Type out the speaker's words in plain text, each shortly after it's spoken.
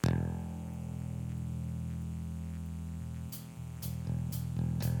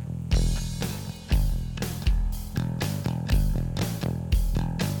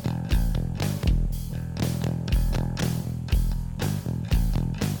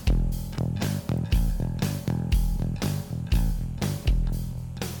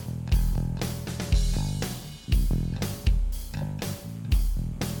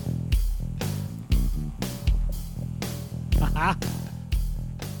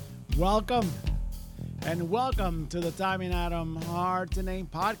Welcome to the Tommy and Adam Hard to Name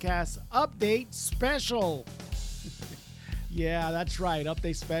Podcast Update Special. Yeah, that's right.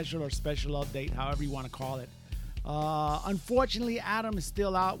 Update Special or Special Update, however you want to call it. Unfortunately, Adam is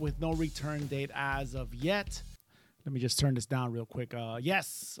still out with no return date as of yet. Let me just turn this down real quick.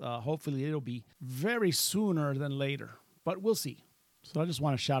 Hopefully it'll be very sooner than later, but we'll see. So I just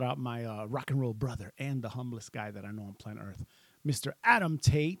want to shout out my rock and roll brother and the humblest guy that I know on planet Earth, Mr. Adam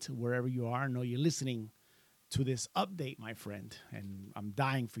Tate, wherever you are. I know you're listening to this update, my friend, and I'm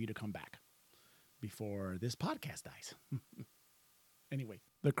dying for you to come back before this podcast dies. Anyway,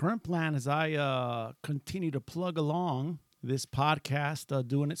 the current plan is I continue to plug along this podcast,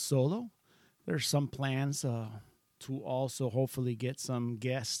 doing it solo. There's some plans to also hopefully get some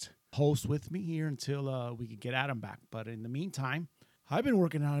guest hosts with me here until we can get Adam back. But in the meantime, I've been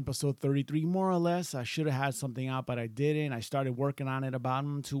working on episode 33 more or less. I should have had something out, but I didn't. I started working on it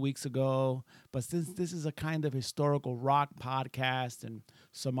about 2 weeks ago. But since this is a kind of historical rock podcast and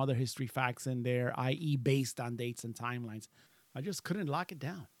some other history facts in there, i.e. based on dates and timelines, I just couldn't lock it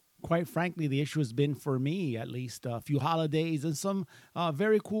down. Quite frankly, the issue has been, for me at least, a few holidays and some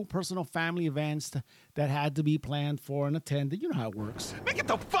very cool personal family events that had to be planned for and attended. You know how it works. Man, get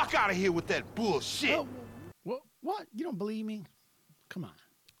the fuck out of here with that bullshit. What? You don't believe me? Come on.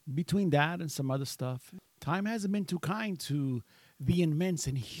 Between that and some other stuff, time hasn't been too kind to the immense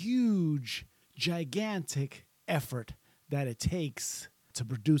and huge, gigantic effort that it takes to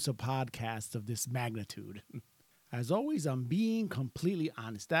produce a podcast of this magnitude. As always, I'm being completely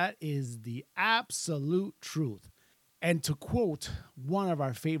honest. That is the absolute truth. And to quote one of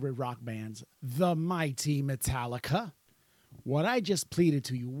our favorite rock bands, the mighty Metallica, what I just pleaded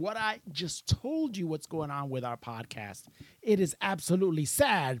to you, what I just told you what's going on with our podcast, it is absolutely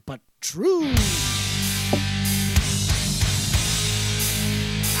sad, but true.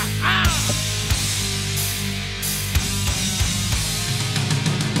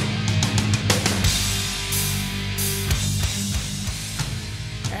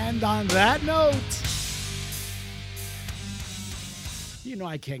 And on that note, you know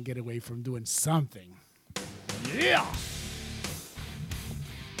I can't get away from doing something. Yeah!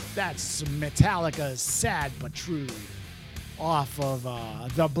 That's Metallica's Sad But True off of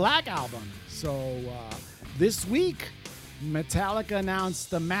the Black Album. So this week, Metallica announced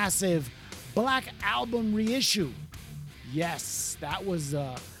the massive Black Album reissue. Yes, that was,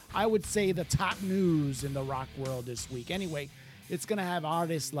 I would say, the top news in the rock world this week. Anyway, it's going to have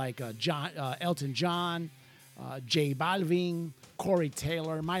artists like Elton John, J Balvin, Corey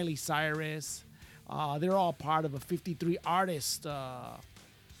Taylor, Miley Cyrus. They're all part of a 53-artist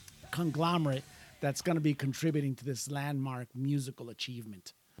conglomerate that's going to be contributing to this landmark musical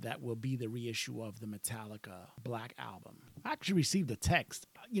achievement that will be the reissue of the Metallica Black Album. I actually received a text.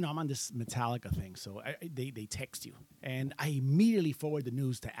 You know, I'm on this Metallica thing, so they text you. And I immediately forwarded the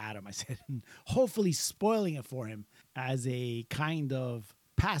news to Adam. I said, hopefully spoiling it for him as a kind of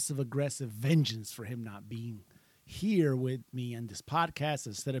passive-aggressive vengeance for him not being here with me on this podcast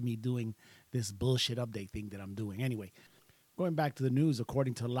instead of me doing this bullshit update thing that I'm doing. Anyway, going back to the news,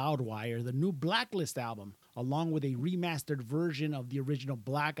 according to Loudwire, the new Blacklist album, along with a remastered version of the original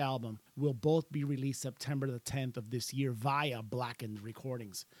Black Album, will both be released September the 10th of this year via Blackened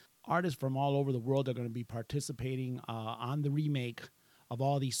Recordings. Artists from all over the world are going to be participating on the remake of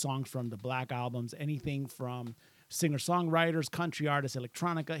all these songs from the Black Albums, anything from singer-songwriters, country artists,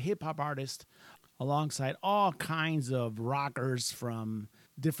 electronica, hip-hop artists, alongside all kinds of rockers from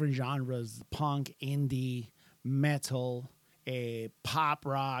different genres, punk, indie, metal, pop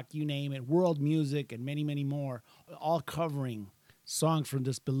rock, you name it, world music, and many, many more, all covering songs from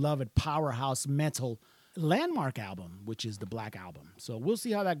this beloved powerhouse metal landmark album, which is the Black Album. So we'll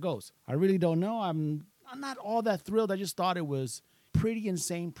see how that goes. I really don't know. I'm not all that thrilled. I just thought it was pretty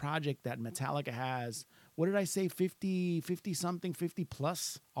insane project that Metallica has. What did I say? 50 something, 50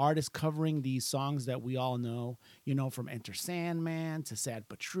 plus artists covering these songs that we all know, you know, from Enter Sandman to Sad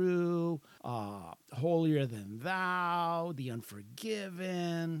But True, Holier Than Thou, The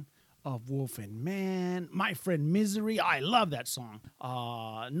Unforgiven, Of Wolf and Man, My Friend Misery. I love that song.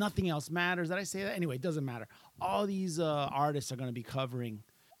 Nothing Else Matters. Did I say that? Anyway, it doesn't matter. All these artists are going to be covering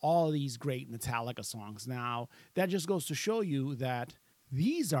all these great Metallica songs. Now, that just goes to show you that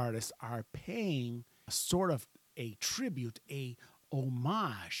these artists are paying sort of a tribute, a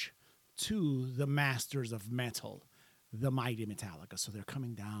homage to the masters of metal, the mighty Metallica. So they're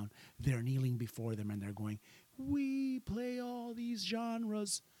coming down, they're kneeling before them, and they're going, we play all these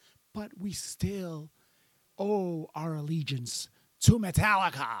genres, but we still owe our allegiance to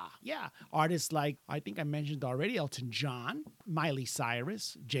Metallica. Yeah, artists like, I think I mentioned already, Elton John, Miley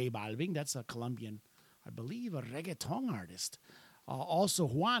Cyrus, J Balvin, that's a Colombian, I believe, a reggaeton artist. Also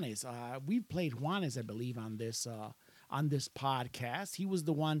Juanes. We played Juanes, I believe, on this podcast. He was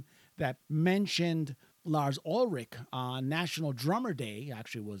the one that mentioned Lars Ulrich on National Drummer Day.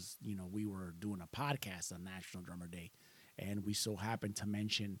 Actually was, we were doing a podcast on National Drummer Day, and we so happened to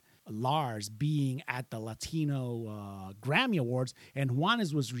mention Lars being at the Latino Grammy Awards, and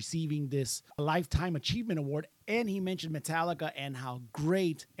Juanes was receiving this Lifetime Achievement Award, and he mentioned Metallica and how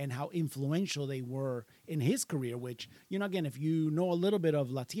great and how influential they were in his career, which, again, if you know a little bit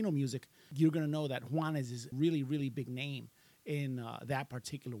of Latino music, you're going to know that Juanes is a really, really big name in that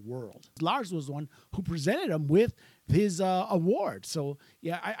particular world. Lars was the one who presented him with his award. So,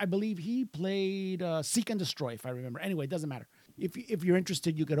 yeah, I believe he played Seek and Destroy, if I remember. Anyway, it doesn't matter. If you're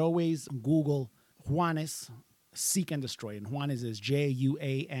interested, you could always Google Juanes, Seek and Destroy. And Juanes is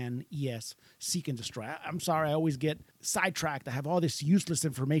Juanes, Seek and Destroy. I'm sorry, I always get sidetracked. I have all this useless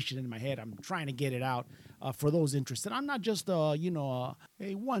information in my head. I'm trying to get it out for those interested. I'm not just, a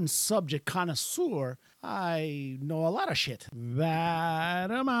one subject connoisseur. I know a lot of shit. That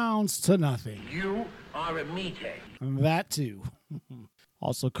amounts to nothing. You are a meathead. That too.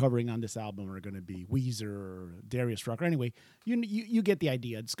 Also covering on this album are going to be Weezer, Darius Rucker. Anyway, you get the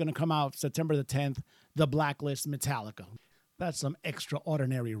idea. It's going to come out September the 10th, The Blacklist, Metallica. That's some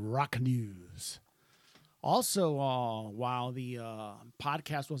extraordinary rock news. Also, while the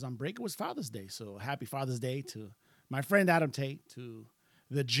podcast was on break, it was Father's Day. So happy Father's Day to my friend Adam Tate, to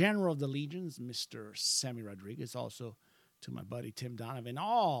the General of the Legions, Mr. Sammy Rodriguez, also to my buddy Tim Donovan,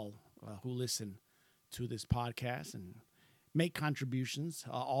 all who listen to this podcast and make contributions.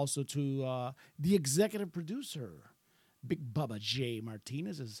 Also to the executive producer, Big Bubba J.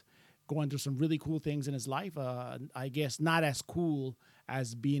 Martinez, is going through some really cool things in his life. I guess not as cool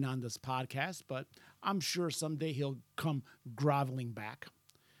as being on this podcast, but I'm sure someday he'll come groveling back,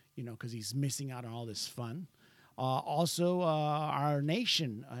 because he's missing out on all this fun. Also, our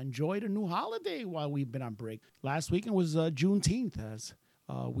nation enjoyed a new holiday while we've been on break. Last weekend was Juneteenth, as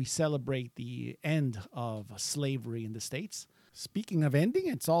we celebrate the end of slavery in the States. Speaking of ending,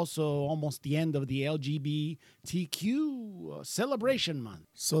 it's also almost the end of the LGBTQ celebration month.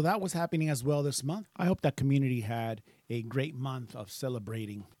 So that was happening as well this month. I hope that community had a great month of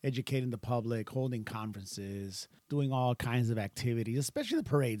celebrating, educating the public, holding conferences, doing all kinds of activities, especially the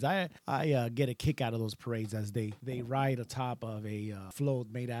parades. I get a kick out of those parades as they ride atop of a float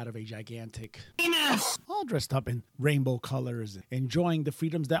made out of a gigantic penis, all dressed up in rainbow colors, enjoying the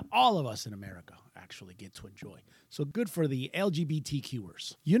freedoms that all of us in America actually get to enjoy. So good for the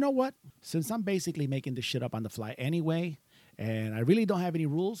LGBTQers. You know what? Since I'm basically making this shit up on the fly anyway, and I really don't have any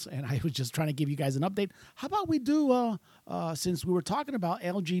rules, and I was just trying to give you guys an update, how about we do, since we were talking about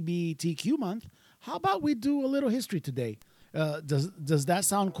LGBTQ month, how about we do a little history today? Does that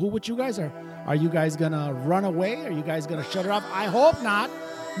sound cool with you guys? Are you guys going to run away? Are you guys going to shut it off? I hope not,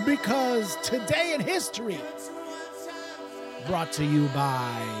 because today in history, brought to you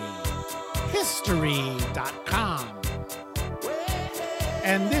by History.com.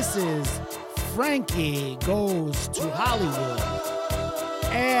 And this is Frankie Goes to Hollywood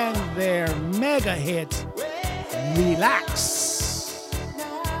and their mega hit, Relax.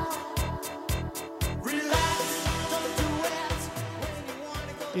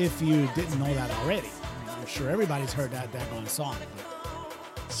 If you didn't know that already, I'm sure everybody's heard that daggone song, but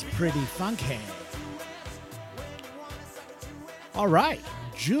it's pretty funky. All right.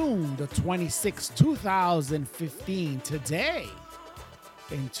 June the 26th, 2015, today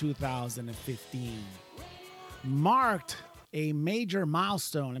in 2015, marked a major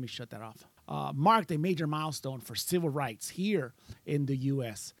milestone. Let me shut that off. Marked a major milestone for civil rights here in the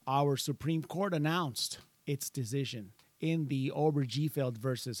U.S. Our Supreme Court announced its decision in the Obergefell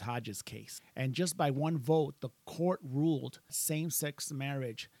versus Hodges case. And just by one vote, the court ruled same-sex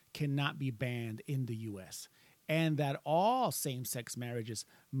marriage cannot be banned in the U.S., and that all same-sex marriages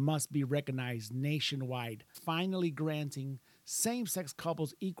must be recognized nationwide, finally granting same-sex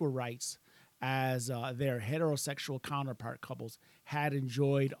couples equal rights as their heterosexual counterpart couples had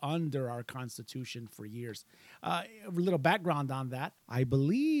enjoyed under our Constitution for years. A little background on that. I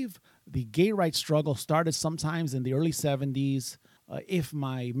believe the gay rights struggle started sometimes in the early 70s, if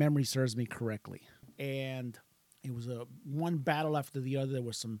my memory serves me correctly. And it was one battle after the other. There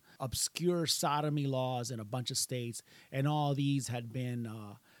were some obscure sodomy laws in a bunch of states, and all these had been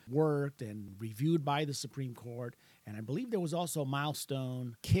worked and reviewed by the Supreme Court. And I believe there was also a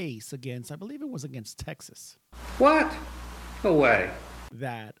milestone case against, I believe it was against Texas. What? No way.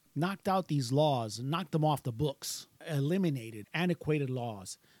 That knocked out these laws and knocked them off the books. eliminated antiquated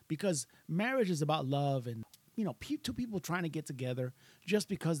laws, because marriage is about love and, two people trying to get together just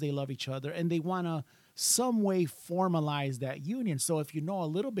because they love each other and they want to some way formalize that union. So if you know a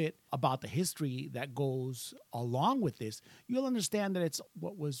little bit about the history that goes along with this, you'll understand that it's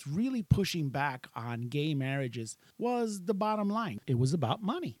what was really pushing back on gay marriages was the bottom line. It was about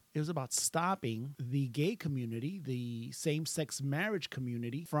money. It was about stopping the gay community, the same-sex marriage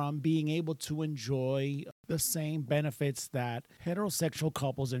community, from being able to enjoy the same benefits that heterosexual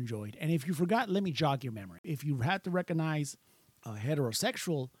couples enjoyed. And if you forgot, let me jog your memory. If you had to recognize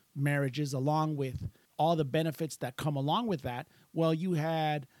heterosexual marriages along with all the benefits that come along with that, well, you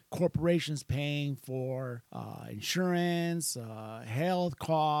had corporations paying for insurance, health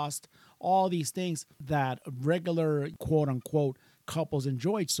cost, all these things that regular quote unquote couples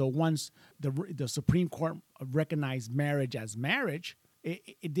enjoyed. So once the Supreme Court recognized marriage as marriage,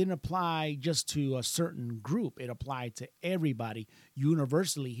 it didn't apply just to a certain group. It applied to everybody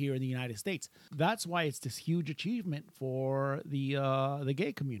universally here in the United States. That's why it's this huge achievement for the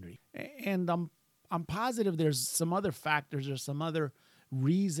gay community. And I'm positive there's some other factors or some other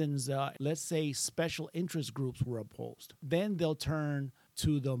reasons. Let's say special interest groups were opposed. Then they'll turn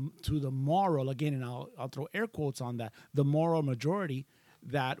to the moral, again, and I'll throw air quotes on that, the moral majority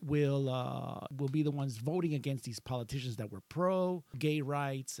that will be the ones voting against these politicians that were pro gay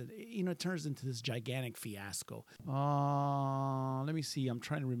rights. And, it turns into this gigantic fiasco. Let me see. I'm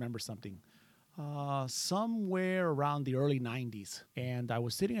trying to remember something. Somewhere around the early 90s. And I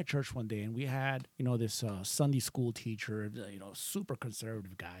was sitting at church one day and we had, this Sunday school teacher, super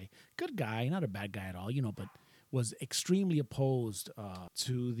conservative guy, good guy, not a bad guy at all, but was extremely opposed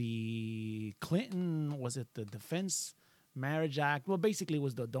to the Clinton, was it the Defense Marriage Act? Well, basically it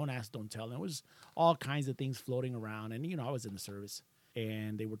was the Don't Ask, Don't Tell. And it was all kinds of things floating around. And, I was in the service.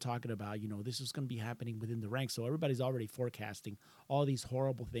 And they were talking about, this is going to be happening within the ranks. So everybody's already forecasting all these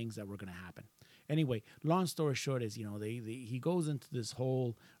horrible things that were going to happen. Anyway, long story short is, he goes into this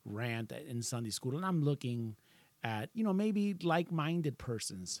whole rant in Sunday school. And I'm looking at, maybe like-minded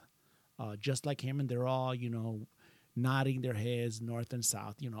persons just like him. And they're all, nodding their heads north and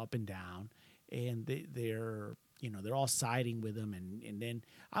south, up and down. And they're all siding with him. And then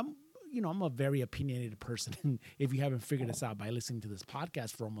I'm a very opinionated person. And if you haven't figured this out by listening to this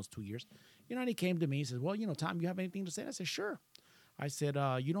podcast for almost 2 years, and he came to me and says, well, Tom, you have anything to say? And I said, sure. I said,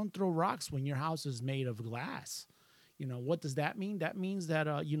 you don't throw rocks when your house is made of glass. What does that mean? That means that,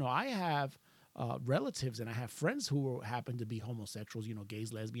 I have relatives and I have friends who happen to be homosexuals,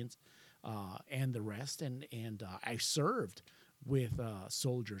 gays, lesbians, and the rest. And I served with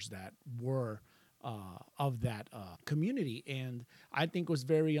soldiers that were of that community. And I think it was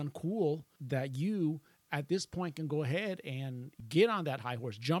very uncool that you at this point can go ahead and get on that high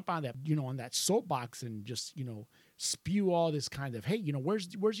horse, jump on that, on that soapbox and just, spew all this kind of, hey,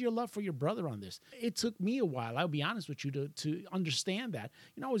 where's your love for your brother on this? It took me a while, I'll be honest with you, to understand that.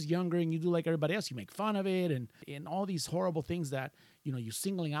 I was younger and you do like everybody else, you make fun of it and all these horrible things that, you're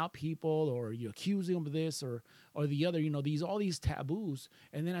singling out people or you're accusing them of this or the other, all these taboos.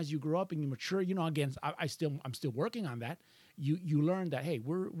 And then as you grow up and you mature, again, I'm still working on that. You learn that, hey,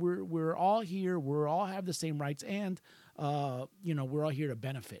 we're all here, we all have the same rights, and we're all here to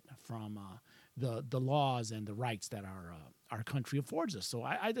benefit from the laws and the rights that our country affords us. So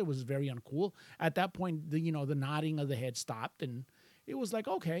I thought it was very uncool. At that point, the nodding of the head stopped, and it was like,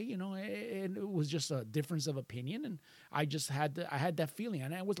 okay, and it was just a difference of opinion, and I had that feeling,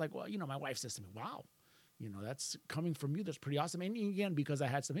 and I was like, well, my wife says to me, wow. That's coming from you. That's pretty awesome. And again, because I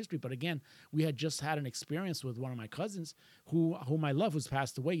had some history, but again, we had just had an experience with one of my cousins whom I love, who's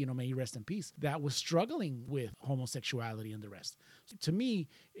passed away, may he rest in peace, that was struggling with homosexuality and the rest. So to me,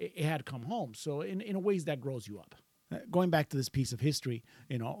 it had come home. So in a ways that grows you up. Going back to this piece of history,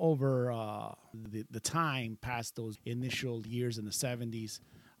 over the time past those initial years in the 70s,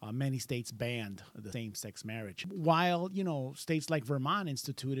 many states banned the same-sex marriage, while, states like Vermont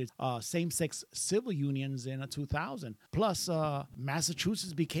instituted same-sex civil unions in 2000. Plus,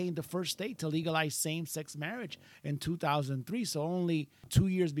 Massachusetts became the first state to legalize same-sex marriage in 2003. So only 2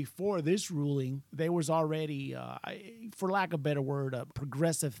 years before this ruling, there was already, for lack of a better word,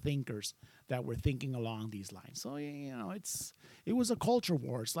 progressive thinkers that were thinking along these lines. So, it was a culture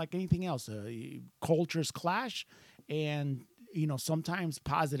war. It's like anything else. Cultures clash, and sometimes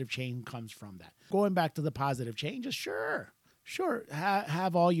positive change comes from that. Going back to the positive changes, sure.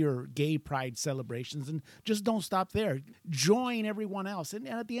 Have all your gay pride celebrations and just don't stop there. Join everyone else. And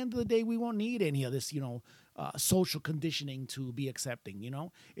at the end of the day, we won't need any of this, social conditioning to be accepting.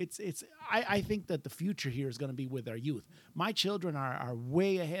 I think that the future here is going to be with our youth. My children are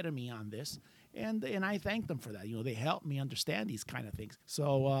way ahead of me on this. And I thank them for that. They help me understand these kind of things.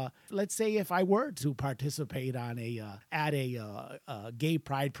 So let's say if I were to participate on at a gay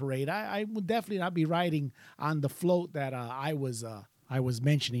pride parade, I would definitely not be riding on the float that I was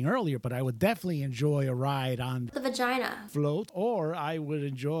mentioning earlier, but I would definitely enjoy a ride on The vagina. float, or I would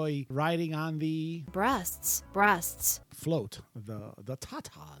enjoy riding on the Breasts. float, the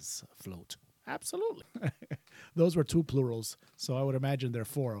tatas float. Absolutely. Those were two plurals, so I would imagine there are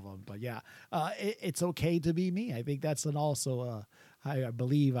four of them. But yeah, it's okay to be me. I think that's I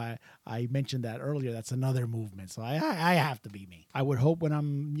believe I mentioned that earlier. That's another movement. So I have to be me. I would hope when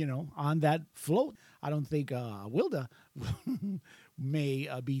I'm, on that float, I don't think Wilda may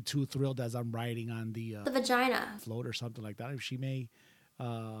be too thrilled as I'm riding on the vagina. float or something like that. She may,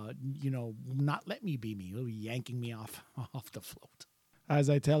 not let me be me. It'll be yanking me off the float. As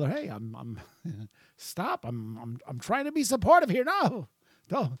I tell her, hey, I'm stop. I'm trying to be supportive here. No,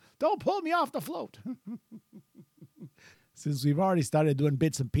 don't pull me off the float. Since we've already started doing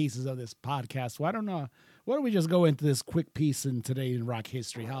bits and pieces of this podcast, why don't we just go into this quick piece in Today in Rock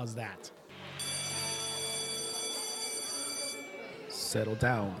History? How's that? Settle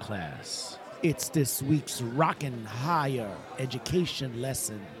down, class. It's this week's Rockin' Higher education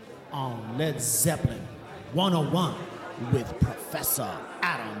lesson on Led Zeppelin 101 with Professor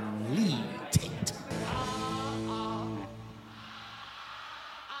Adam Lee Tate.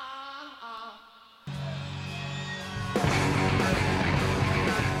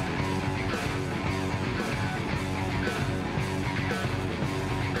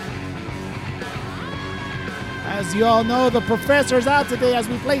 As you all know, the professor's out today as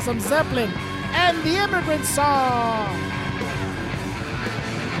we play some Zeppelin and the Immigrant Song.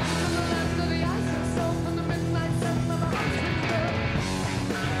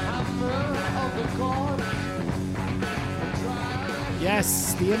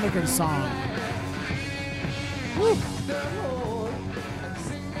 Yes, the Immigrant Song. Woo.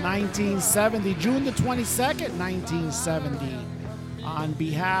 1970, June the 22nd, 1970. On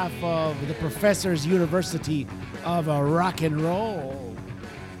behalf of the Professors University of Rock and Roll,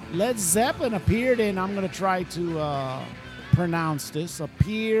 Led Zeppelin appeared in, I'm going to try to pronounce this,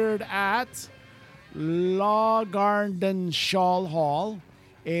 appeared at Laugardalshall Hall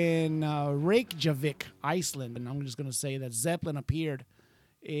in Reykjavik, Iceland. And I'm just going to say that Zeppelin appeared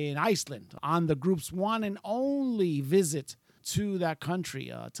in Iceland on the group's one and only visit to that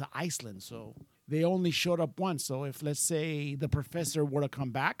country, to Iceland. So they only showed up once. So if, let's say, the professor were to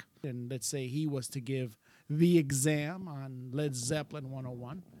come back, and let's say he was to give the exam on Led Zeppelin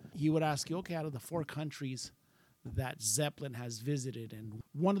 101, he would ask you, okay, out of the 4 countries that Zeppelin has visited, and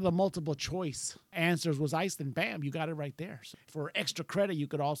one of the multiple choice answers was Iceland. Bam, you got it right there. So for extra credit, you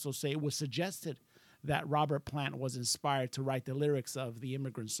could also say it was suggested that Robert Plant was inspired to write the lyrics of the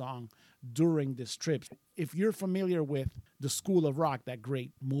Immigrant Song during this trip. If you're familiar with The School of Rock, that great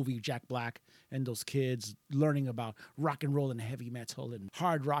movie, Jack Black and those kids learning about rock and roll and heavy metal and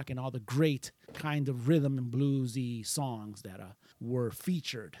hard rock and all the great kind of rhythm and bluesy songs that were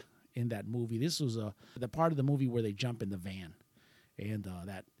featured in that movie. This was the part of the movie where they jump in the van and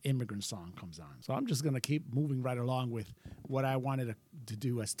that Immigrant Song comes on. So I'm just going to keep moving right along with what I wanted to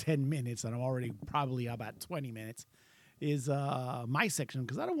do as 10 minutes, and I'm already probably about 20 minutes, is my section,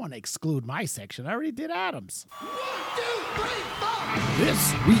 because I don't want to exclude my section. I already did Adam's. 1, 2, 3, 4.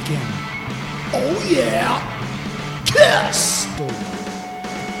 This weekend, oh yeah, Kiss!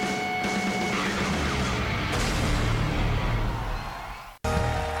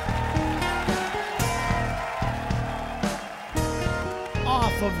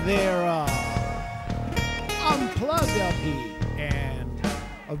 Off of their Unplugged LP, and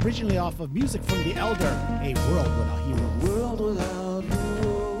originally off of Music from the Elder, A World Without Heroes. World without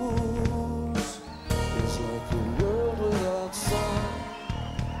rules is like a world without sun.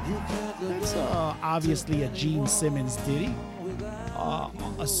 You can't look That's obviously a Gene Simmons ditty,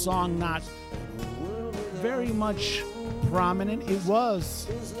 a song not very much prominent. It was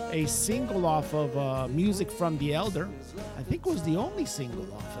a single off of Music from the Elder. I think it was the only single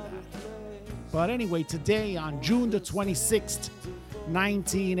off of that. But anyway, today on June the 26th,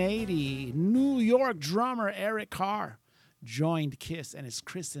 1980, New York drummer Eric Carr joined Kiss and is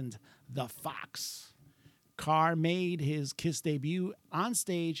christened The Fox. Carr made his Kiss debut on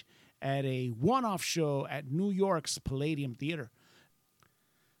stage at a one-off show at New York's Palladium Theater.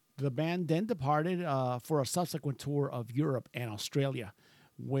 The band then departed for a subsequent tour of Europe and Australia,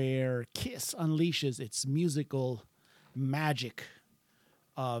 where Kiss unleashes its musical magic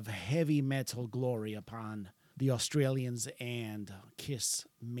of heavy metal glory upon the Australians, and Kiss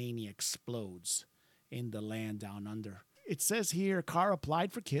mania explodes in the land down under. It says here Carr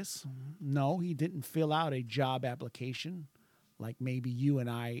applied for KISS. No, he didn't fill out a job application like maybe you and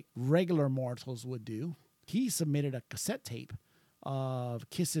I, regular mortals, would do. He submitted a cassette tape of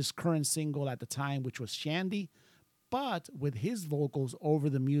KISS's current single at the time, which was Shandy, but with his vocals over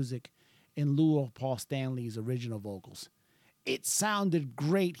the music in lieu of Paul Stanley's original vocals. It sounded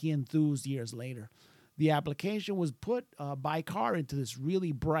great, he enthused years later. The application was put by Carr into this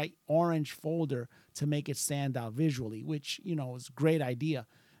really bright orange folder to make it stand out visually, which, is a great idea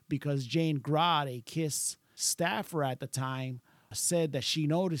because Jane Grod, a KISS staffer at the time, said that she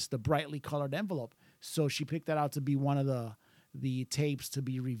noticed the brightly colored envelope. So she picked that out to be one of the tapes to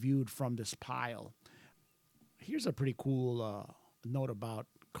be reviewed from this pile. Here's a pretty cool note about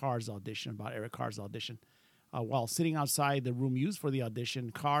Eric Carr's audition. While sitting outside the room used for the audition,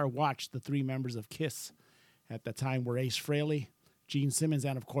 Carr watched the three members of KISS at the time were Ace Frehley, Gene Simmons,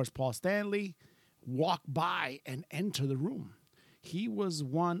 and of course Paul Stanley walk by and enter the room. He was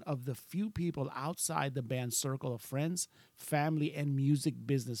one of the few people outside the band's circle of friends, family, and music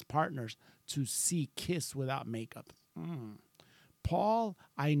business partners to see KISS without makeup. Paul,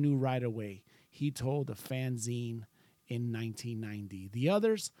 I knew right away. He told a fanzine in 1990. The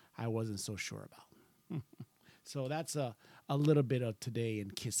others, I wasn't so sure about. So that's a little bit of today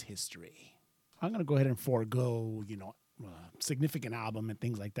in KISS history. I'm going to go ahead and forego, significant album and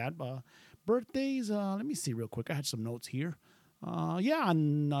things like that. Birthdays, let me see real quick. I had some notes here. On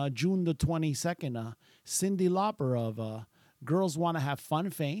June the 22nd, Cyndi Lauper of Girls Wanna Have Fun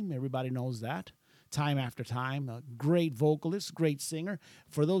fame. Everybody knows that. Time after time. A great vocalist, great singer.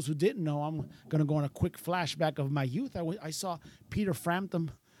 For those who didn't know, I'm going to go on a quick flashback of my youth. I saw Peter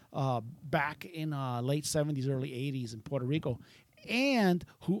Frampton back in late 70s, early 80s in Puerto Rico. And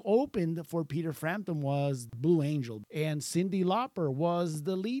who opened for Peter Frampton was Blue Angel. And Cyndi Lauper was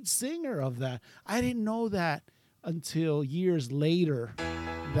the lead singer of that. I didn't know that until years later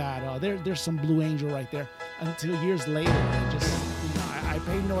that there's some Blue Angel right there. Until years later, I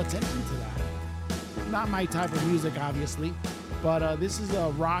paid no attention to that. Not my type of music, obviously. But this is a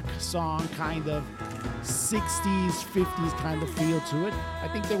rock song, kind of 60s, 50s kind of feel to it. I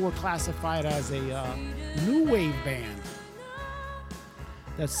think they were classified as a new wave band.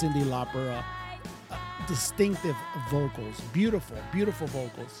 That's Cyndi Lauper. Distinctive vocals. Beautiful, beautiful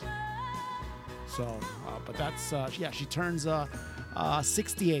vocals. So, but that's, she turns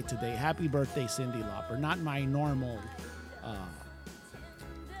 68 today. Happy birthday, Cyndi Lauper. Not my normal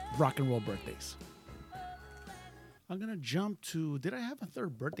rock and roll birthdays. I'm going to jump to, did I have a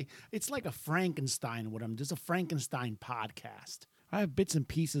third birthday? It's like a Frankenstein, just a Frankenstein podcast. I have bits and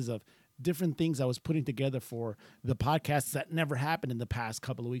pieces of different things I was putting together for the podcasts that never happened in the past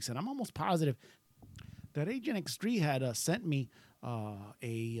couple of weeks. And I'm almost positive that Agent X3 had sent me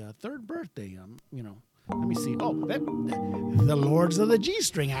a third birthday. Let me see. Oh, the Lords of the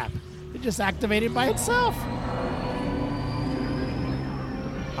G-String app. It just activated by itself.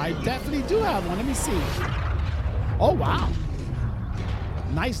 I definitely do have one. Let me see. Oh, wow.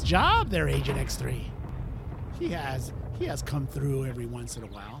 Nice job there, Agent X3. He has come through every once in a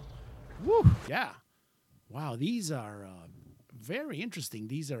while. Woo, yeah. Wow, these are very interesting.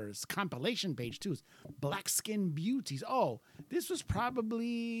 These are compilation page too. Black Skin Beauties. Oh, this was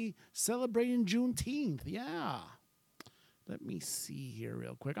probably celebrating Juneteenth. Yeah. Let me see here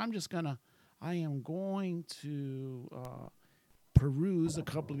real quick. I am going to peruse a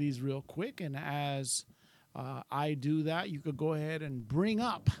couple of these real quick. And as I do that, you could go ahead and bring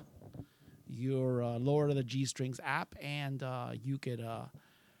up your Lord of the G-Strings app, and you could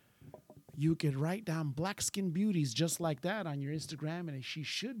write down Black Skin Beauties just like that on your Instagram, and she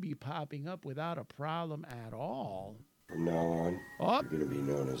should be popping up without a problem at all. From now on, you're going to be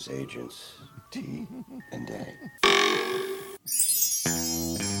known as Agents T and A.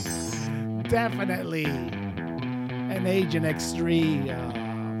 Definitely an Agent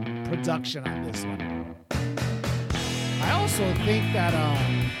X3 production on this one. I also think that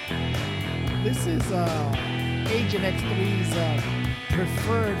this is Agent X3's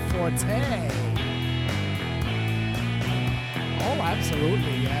preferred forte. Oh,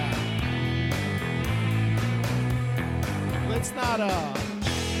 absolutely, yeah. Let's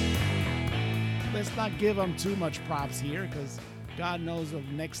not give them too much props here, because God knows of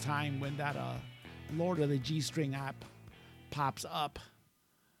next time when that Lord of the G-String app pops up,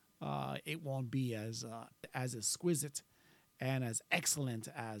 it won't be as exquisite and as excellent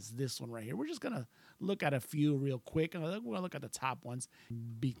as this one right here. We're just gonna look at a few real quick. We're gonna look at the top ones,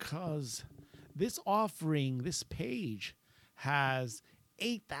 because this page has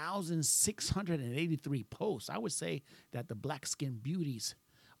 8,683 posts. I would say that the Black Skin Beauties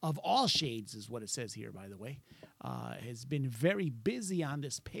of all shades is what it says here, by the way, has been very busy on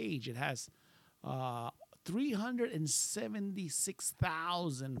this page. It has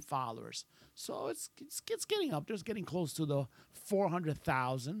 376,000 followers. So it's getting up there. It's getting close to the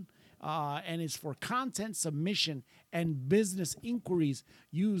 400,000. And it's for content submission and business inquiries.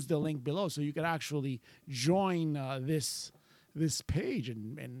 Use the link below so you can actually join this page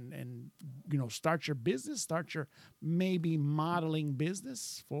and start your business, start your maybe modeling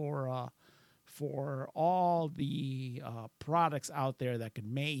business for all the products out there that could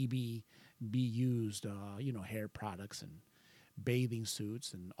maybe be used, hair products and bathing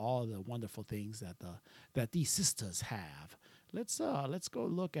suits and all the wonderful things that these sisters have. Let's go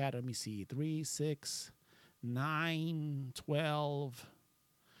look at, let me see, 3, 6, 9, 12.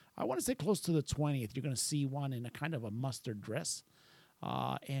 I want to say close to the 20th. You're going to see one in a kind of a mustard dress.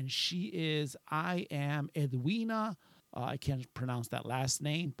 And she is, I am Edwina. I can't pronounce that last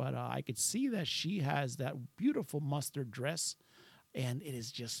name, but I could see that she has that beautiful mustard dress. And it is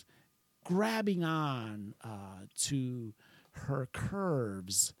just grabbing on to her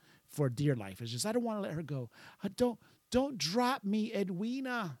curves for dear life. It's just, I don't want to let her go. Don't drop me,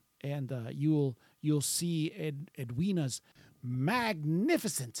 Edwina. And you'll see Edwina's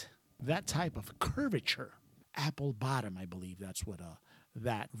magnificent, that type of curvature. Apple bottom, I believe that's what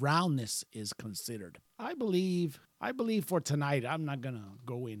that roundness is considered. I believe for tonight, I'm not going to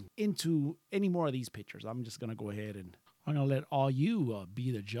go into any more of these pictures. I'm just going to go ahead and I'm going to let all you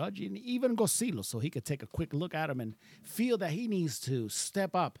be the judge, and even Gosilo, so he could take a quick look at him and feel that he needs to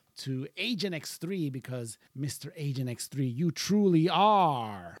step up to Agent X3, because Mr. Agent X3, you truly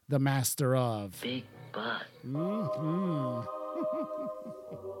are the master of Big butt. Mm-hmm.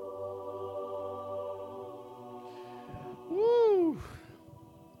 Woo!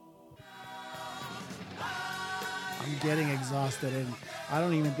 I'm getting exhausted, and I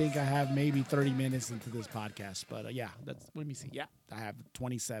don't even think I have maybe 30 minutes into this podcast. But let me see. Yeah, I have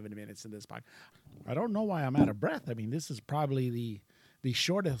 27 minutes in this podcast. I don't know why I'm out of breath. I mean, this is probably the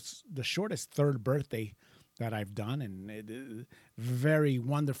shortest third birthday that I've done, and very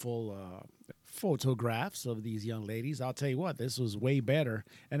wonderful photographs of these young ladies. I'll tell you what, this was way better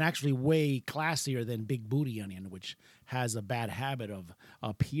and actually way classier than Big Booty Onion, which has a bad habit of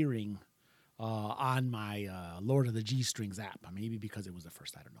appearing on my Lord of the G-Strings app. Maybe because it was the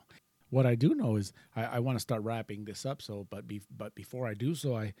first, I don't know. What I do know is I want to start wrapping this up. So, but before I do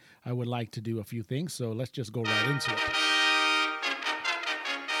so, I would like to do a few things. So let's just go right into it.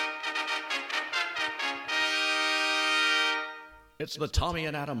 It's the Tommy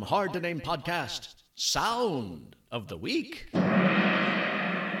and Adam Hard to Name podcast, Sound of the Week.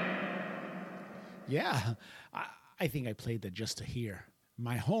 Yeah, I think I played that just to hear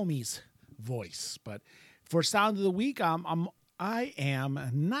my homie's voice. But for Sound of the Week, I am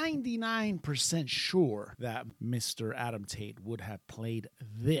 99% sure that Mr. Adam Tate would have played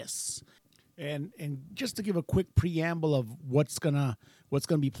this. And just to give a quick preamble of what's gonna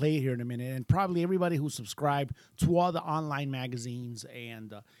be played here in a minute, and probably everybody who's subscribed to all the online magazines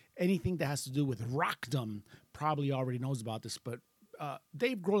and anything that has to do with rockdom probably already knows about this. But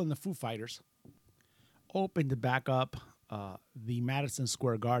Dave Grohl and the Foo Fighters opened to back up the Madison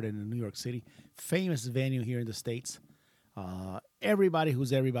Square Garden in New York City, famous venue here in the States. Everybody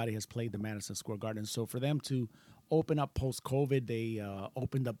has played the Madison Square Garden. So for them to open up post-COVID, they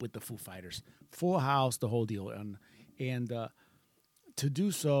opened up with the Foo Fighters. Full house, the whole deal. And to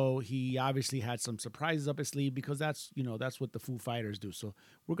do so, he obviously had some surprises up his sleeve, because that's what the Foo Fighters do. So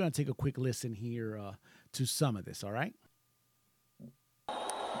we're going to take a quick listen here to some of this, all right?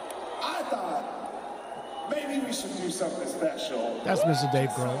 I thought maybe we should do something special. That's Mr. Dave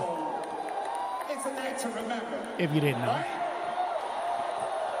Grohl. It's a night to remember. If you didn't know. Right?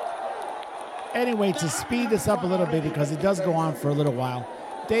 Anyway, to speed this up a little bit, because it does go on for a little while,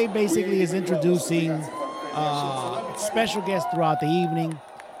 Dave basically is introducing special guests throughout the evening.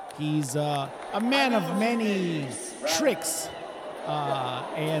 He's a man of many tricks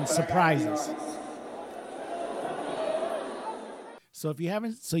and surprises. So you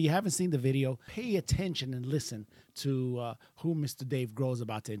haven't seen the video, pay attention and listen to who Mr. Dave Grohl is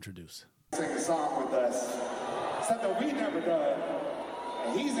about to introduce. Sing a song with us. Something we never done.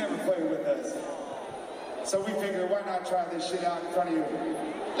 And he's never played with us. So we figured, why not try this shit out in front of you?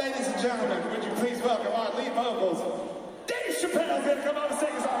 Ladies and gentlemen, would you please welcome our lead vocals, Dave Chappelle's gonna come up and sing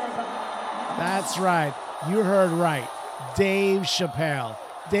a song. That's right. You heard right. Dave Chappelle.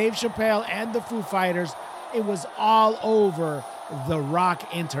 Dave Chappelle and the Foo Fighters. It was all over the rock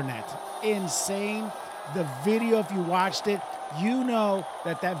internet. Insane. The video, if you watched it, you know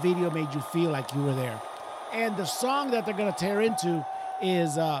that video made you feel like you were there. And the song that they're going to tear into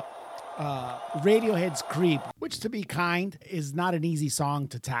is Radiohead's Creep, which, to be kind, is not an easy song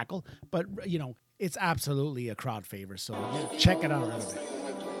to tackle, but, you know, it's absolutely a crowd favorite, so check it out a little bit.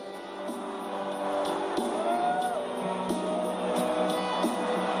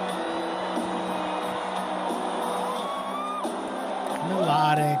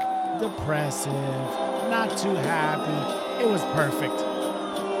 Melodic, depressive, not too happy. It was perfect.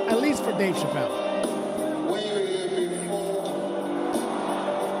 At least for Dave Chappelle.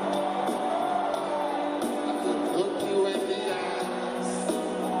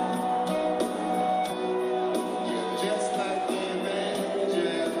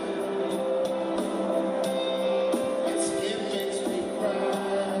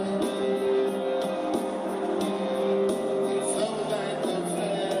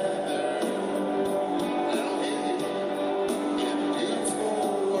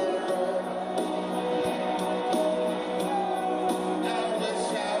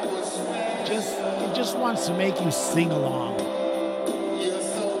 It just wants to make you sing along.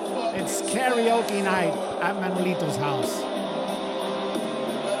 It's karaoke night at Manuelito's house.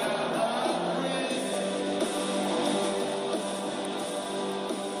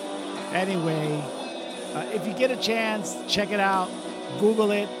 Anyway, if you get a chance, check it out.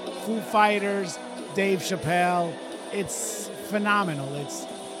 Google it. Foo Fighters, Dave Chappelle. It's phenomenal.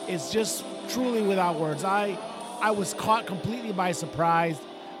 It's just truly without words. I was caught completely by surprise.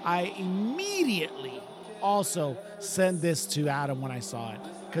 I immediately also sent this to Adam when I saw it,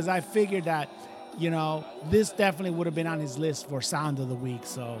 because I figured that, you know, this definitely would have been on his list for Sound of the Week.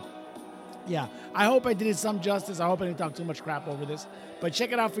 So, yeah, I hope I did it some justice. I hope I didn't talk too much crap over this. But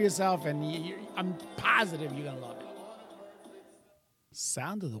check it out for yourself, and I'm positive you're going to love it.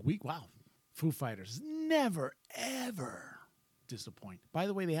 Sound of the Week. Wow. Foo Fighters never, ever disappoint. By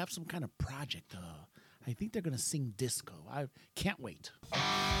the way, they have some kind of project. I think they're going to sing disco. I can't wait.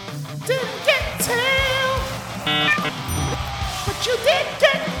 Didn't get tail, but you did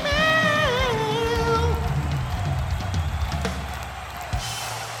get mail.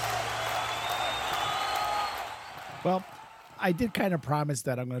 Well, I did kind of promise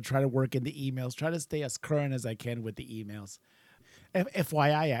that I'm going to try to work in the emails, try to stay as current as I can with the emails.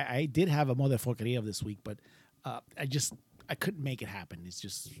 FYI, I did have a motherfuckeria of this week, but I couldn't make it happen. It's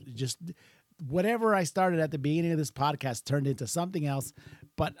just whatever I started at the beginning of this podcast turned into something else.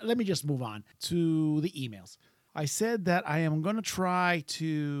 But let me just move on to the emails. I said that I am going to try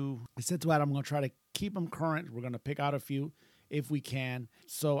to, I said to Adam, I'm going to try to keep them current. We're going to pick out a few if we can.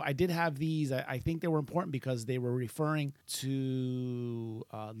 So I did have these. I think they were important because they were referring to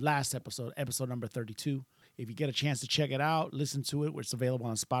last episode number 32. If you get a chance to check it out, listen to it. It's available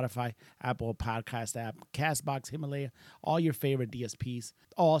on Spotify, Apple Podcast app, CastBox, Himalaya, all your favorite DSPs.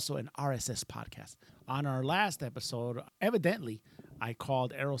 Also an RSS podcast. On our last episode, evidently, I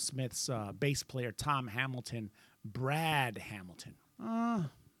called Aerosmith's bass player Tom Hamilton Brad Hamilton.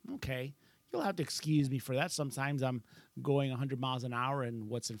 Okay. You'll have to excuse me for that. Sometimes I'm going 100 miles an hour and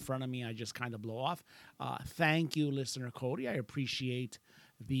what's in front of me, I just kind of blow off. Thank you, listener Cody. I appreciate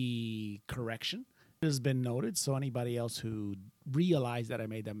the correction. It has been noted, so anybody else who realized that I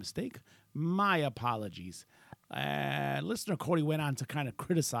made that mistake, my apologies. Listener Cody went on to kind of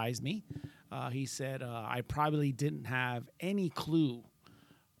criticize me. He said I probably didn't have any clue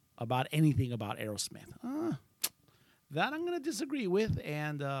about anything about Aerosmith. That I'm going to disagree with.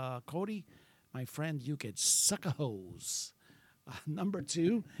 And Cody, my friend, you could suck a hose. Number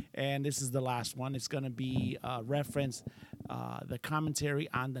 2, and this is the last one. It's going to be reference the commentary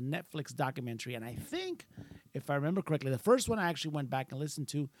on the Netflix documentary. And I think, if I remember correctly, the first one I actually went back and listened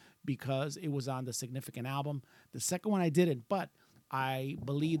to because it was on the Significant album. The second one I didn't, but I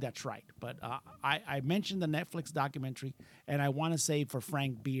believe that's right. But I mentioned the Netflix documentary, and I want to say for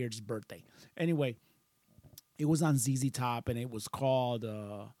Frank Beard's birthday. Anyway, it was on ZZ Top, and it was called,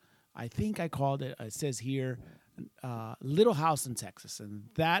 I think I called it, it says here, Little House in Texas, and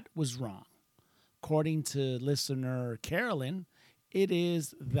that was wrong. According to listener Carolyn, it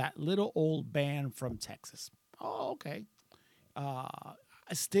is that little old band from Texas. Oh, okay.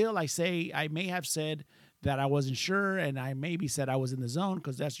 Still, I may have said that I wasn't sure, and I maybe said I was in the zone,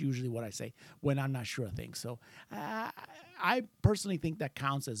 because that's usually what I say when I'm not sure of things. So I personally think that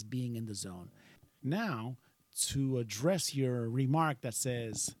counts as being in the zone. Now, to address your remark that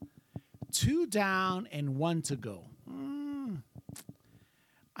says 2 down and 1 to go.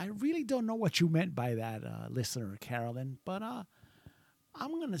 I really don't know what you meant by that, listener Carolyn, but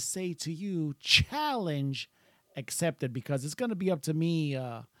I'm going to say to you, challenge accepted, because it's going to be up to me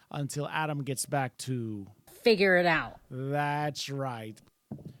until Adam gets back to... Figure it out. That's right.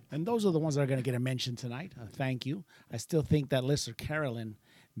 And those are the ones that are going to get a mention tonight. Thank you. I still think that listener Carolyn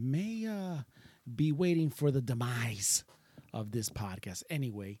may be waiting for the demise of this podcast.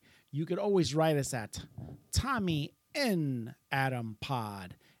 Anyway, you could always write us at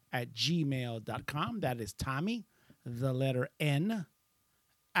TommyNAdamPod@gmail.com. That is Tommy, the letter N,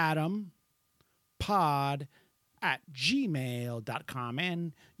 Adam, pod @gmail.com.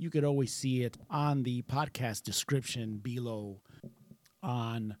 And you could always see it on the podcast description below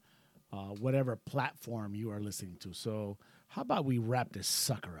on whatever platform you are listening to. So how about we wrap this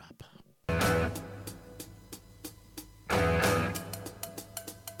sucker up?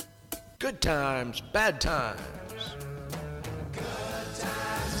 Good times, bad times. Good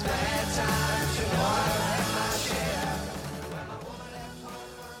times, bad times, you know I like my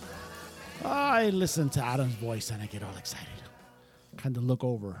share. I listen to Adam's voice and I get all excited. Kind of look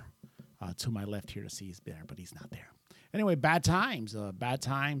over to my left here to see he's there, but he's not there. Anyway, Bad Times. Bad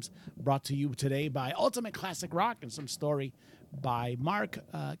Times brought to you today by Ultimate Classic Rock and some story by Mark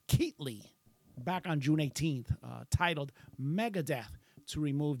Keatley back on June 18th, titled Megadeth to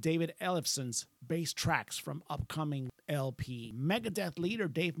remove David Ellefson's bass tracks from upcoming LP. Megadeth leader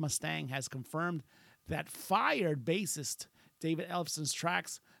Dave Mustaine has confirmed that fired bassist David Ellefson's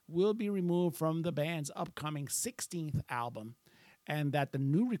tracks will be removed from the band's upcoming 16th album, and that the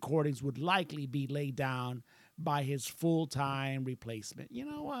new recordings would likely be laid down by his full-time replacement. You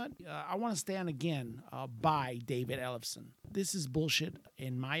know what? I want to stand again by David Ellefson. This is bullshit,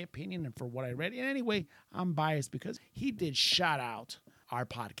 in my opinion, and for what I read. And anyway, I'm biased because he did shout out our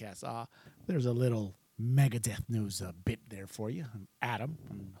podcast. There's a little Megadeth news bit there for you, Adam.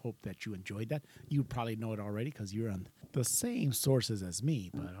 I hope that you enjoyed that. You probably know it already because you're on the same sources as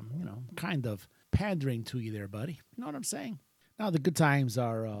me, but I'm, kind of pandering to you there, buddy. You know what I'm saying? Now, the good times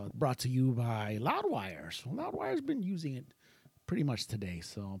are brought to you by Loudwire. So Loudwire's been using it pretty much today.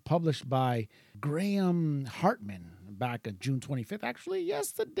 So published by Graham Hartman back on June 25th, actually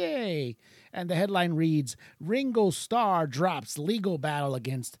yesterday. And the headline reads, Ringo Starr drops legal battle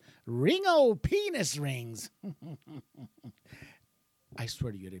against Ringo penis rings. I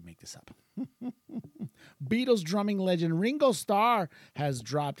swear to you, I didn't make this up. Beatles drumming legend Ringo Starr has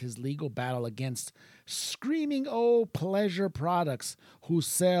dropped his legal battle against Screaming O Pleasure Products, who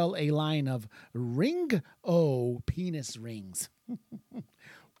sell a line of Ring-O penis rings.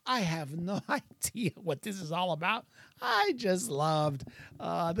 I have no idea what this is all about. I just loved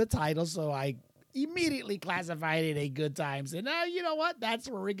the title, so I immediately classified it a good times. And you know what? That's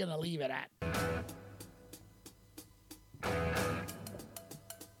where we're going to leave it at.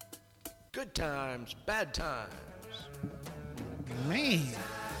 Good times, bad times. Man,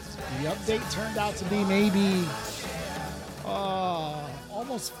 the update turned out to be maybe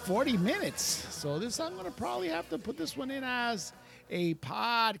almost 40 minutes. So I'm going to probably have to put this one in as a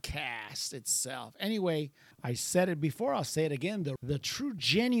podcast itself. Anyway, I said it before, I'll say it again. The true,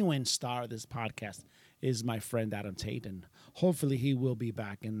 genuine star of this podcast is my friend Adam Tate, and hopefully he will be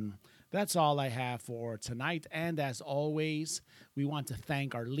back. And that's all I have for tonight. And as always, we want to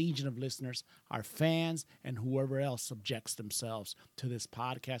thank our legion of listeners, our fans, and whoever else subjects themselves to this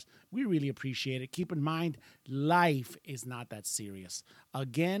podcast. We really appreciate it. Keep in mind, life is not that serious.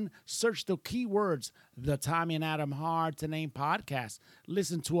 Again, search the keywords, the Tommy and Adam Hard to Name podcast.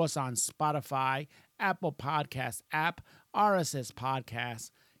 Listen to us on Spotify, Apple Podcast app, RSS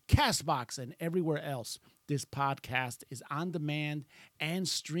Podcasts, CastBox, and everywhere else. This podcast is on demand and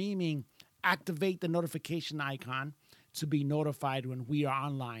streaming. Activate the notification icon to be notified when we are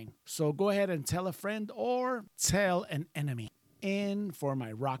online. So go ahead and tell a friend or tell an enemy. And for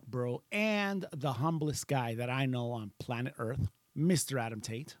my rock bro and the humblest guy that I know on planet Earth, Mr. Adam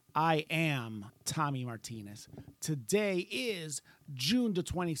Tate, I am Tommy Martinez. Today is June the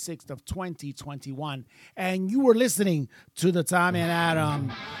 26th of 2021, and you are listening to the Tommy and Adam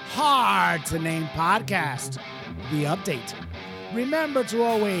Hard to Name podcast, The Update. Remember to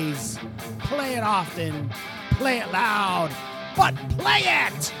always play it often, play it loud, but play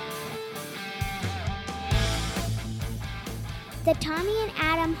it! The Tommy and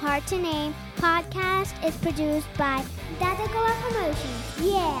Adam Hard to Name podcast is produced by Datacola Promotions,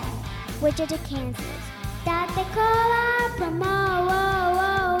 yeah, Wichita, Kansas. Datacola Promotion.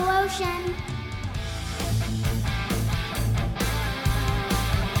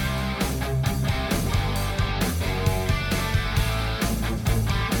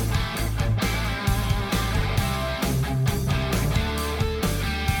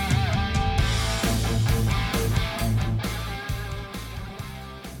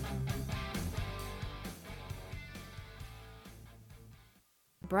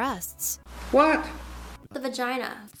 Breasts. What? The vagina.